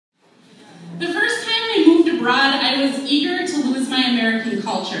I was eager to lose my American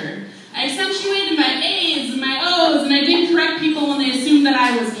culture. I accentuated my A's and my O's, and I didn't correct people when they assumed that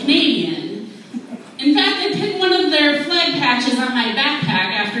I was Canadian. In fact, I picked one of their flag patches on my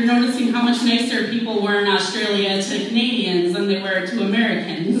backpack after noticing how much nicer people were in Australia to Canadians than they were to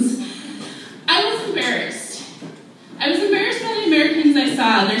Americans. I was embarrassed. I was embarrassed by the Americans I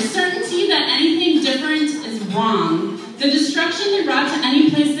saw. Their certainty that anything different is wrong. The destruction they brought to any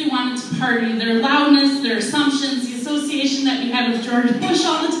place they wanted to party, their loudness, their assumptions, the association that we had with George Bush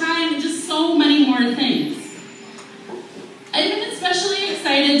all the time, and just so many more things. I've been especially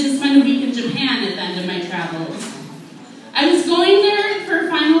excited to spend a week in Japan at the end of my travels. I was going there for a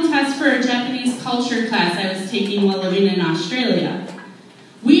final test for a Japanese culture class I was taking while living in Australia.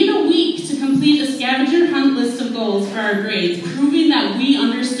 We had a week to complete a scavenger hunt list of goals for our grades, proving that we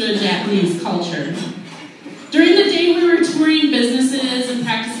understood Japanese culture. During the day, we were touring businesses and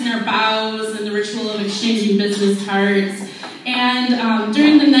practicing our bows and the ritual of exchanging business cards. And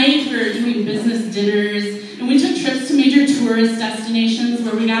during the night, we were doing business dinners, and we took trips to major tourist destinations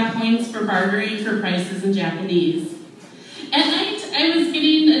where we got points for bartering for prices in Japanese. At night, I was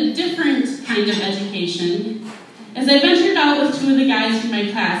getting a different kind of education, as I ventured out with two of the guys from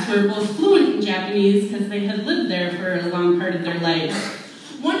my class who were both fluent in Japanese because they had lived there for a long part of their lives.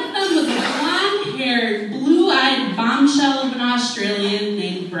 One of them was a blonde-haired, blue-eyed bombshell of an Australian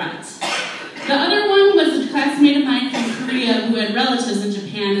named Brett. The other one was a classmate of mine from Korea who had relatives in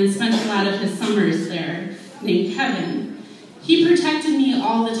Japan and spent a lot of his summers there, named Kevin. He protected me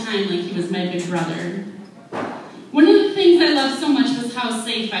all the time like he was my big brother. One of the things I loved so much was how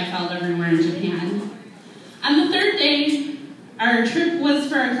safe I felt everywhere in Japan. On the third day, our trip was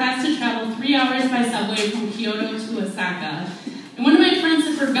for our class to travel 3 hours by subway from Kyoto to Osaka. And one of my friends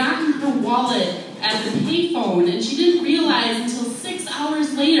had forgotten her wallet at the payphone, and she didn't realize until 6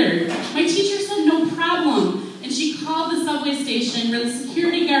 hours later. My teacher said no problem, and she called the subway station where the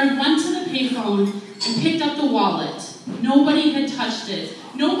security guard went to the payphone and picked up the wallet. Nobody had touched it.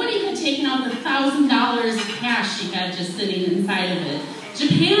 Nobody had taken out the $1,000 of cash she had just sitting inside of it.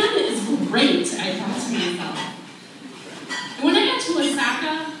 Japan is great, I thought to myself. And when I got to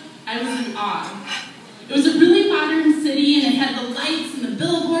Osaka, I was in awe. It was a really modern city, and it had the lights and the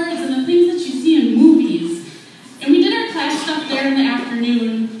billboards and the things that you see in movies. And we did our class stuff there in the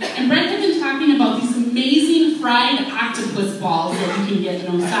afternoon, and Brett had been talking about these amazing fried octopus balls that you can get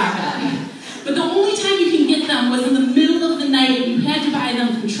in Osaka. But the only time you can get them was in the middle of the night, and you had to buy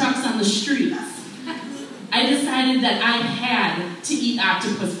them from trucks on the streets. I decided that I had to eat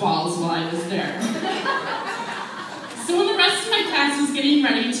octopus balls while I was there. So when the rest of my class was getting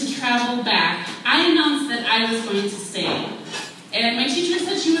ready to travel back, I announced that I was going to stay. And my teacher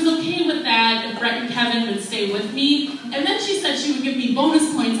said she was okay with that if Brett and Kevin would stay with me. And then she said she would give me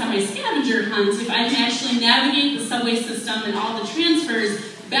bonus points on my scavenger hunt if I can actually navigate the subway system and all the transfers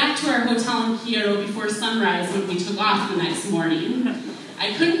back to our hotel in Kyoto before sunrise when we took off the next morning.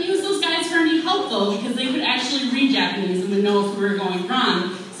 I couldn't use those guys for any help, though, because they could actually read Japanese and would know if we were going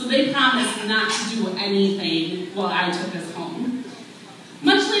wrong, so they promised not to do anything while I took us home.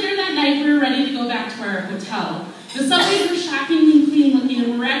 Much later that night, we were ready to go back to our hotel. The subways were shockingly clean-looking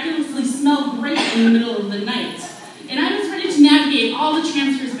and miraculously smelled great in the middle of the night. And I was ready to navigate all the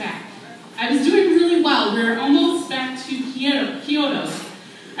transfers back. I was doing really well. We were almost back to Kyoto.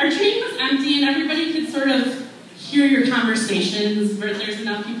 Our train was empty, and everybody could sort of hear your conversations, where there's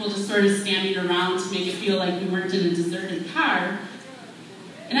enough people just sort of standing around to make it feel like we weren't in a deserted car.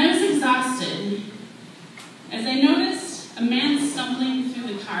 And I was exhausted as I noticed a man stumbling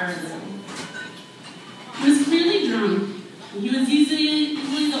through the car a little. He was clearly drunk, and he was easily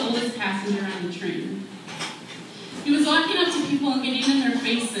the oldest passenger on the train. He was walking up to people and getting in their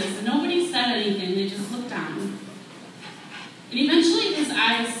faces, and nobody said anything, they just looked on. And eventually his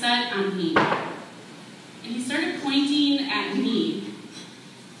eyes set on me. And he started pointing at me.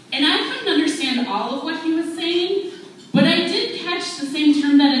 And I couldn't understand all of what he was saying, but I did catch the same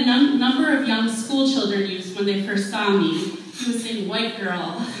term that a number of young school children used when they first saw me. He was saying, white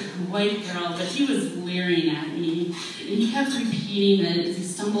girl, but he was leering at me, and he kept repeating it as he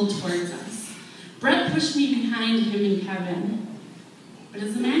stumbled towards us. Brett pushed me behind him and Kevin. But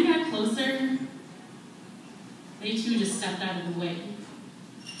as the man got closer, they too just stepped out of the way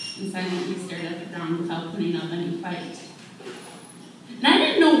and silently stared at the ground without putting up any fight. And I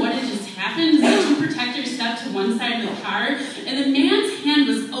didn't know what had just happened. The two protectors stepped to one side of the car, and the man's hand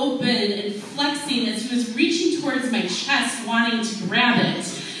was open and flexing as he was reaching towards my chest, wanting to grab it.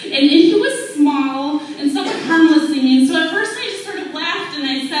 And he was small and somewhat harmless seeming, so at first I just sort of laughed and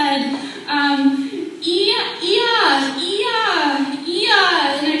I said,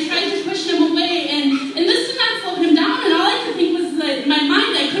 and I tried to push him away, and this did not slow him down.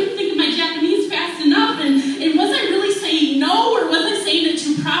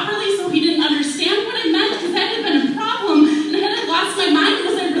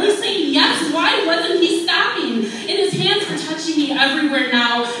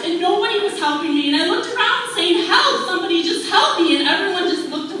 helping me, and I looked around saying, help, somebody just help me, and everyone just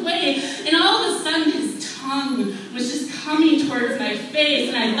looked away, and all of a sudden his tongue was just coming towards my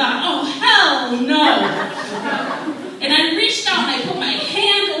face, and I thought, oh, hell no. And I reached out and I put my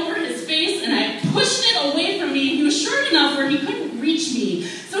hand over his face and I pushed it away from me. He was short enough where he couldn't reach me.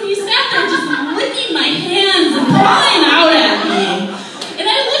 So he sat there just licking my hands and crying out at me. And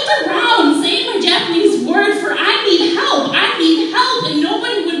I looked around saying my Japanese word for I need help, and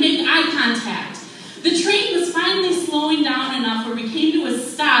nobody would make eye contact. The train was finally slowing down enough where we came to a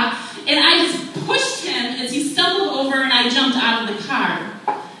stop, and I just pushed him as he stumbled over and I jumped out of the car.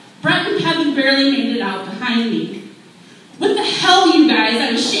 Brett and Kevin barely made it out behind me. What the hell, you guys?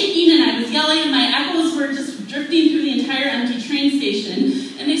 I was shaking and I was yelling and my echoes were just drifting through the entire empty train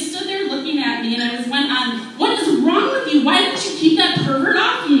station. And they stood there looking at me and I went on, what is wrong with you? Why didn't you keep that pervert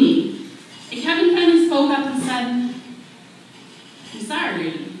off of me? And Kevin finally spoke up and said, I'm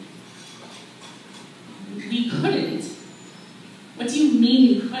sorry. We couldn't. What do you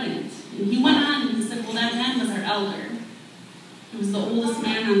mean you couldn't? And he went on and he said, well, that man was our elder. He was the oldest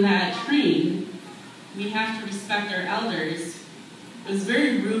man on that train. We have to respect our elders. It was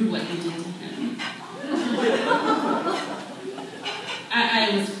very rude what you did to him. I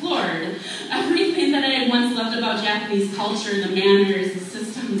was floored. Everything that I had once loved about Japanese culture, the manners, the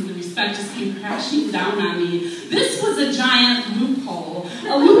systems, the respect just came crashing down on me. This was a giant loophole.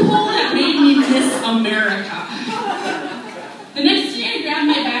 A loophole that made me miss America. The next day I grabbed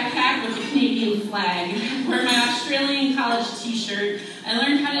my backpack with the Canadian flag, wore my Australian college t-shirt. I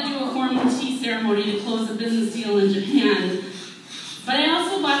learned how to do a formal tea ceremony to close a business deal in Japan. But I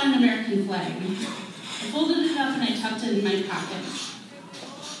also bought an American flag. I folded it up and I tucked it in my pocket.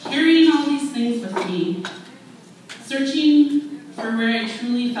 Carrying all these things with me, searching for where I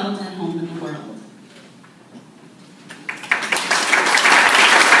truly felt at home in the world.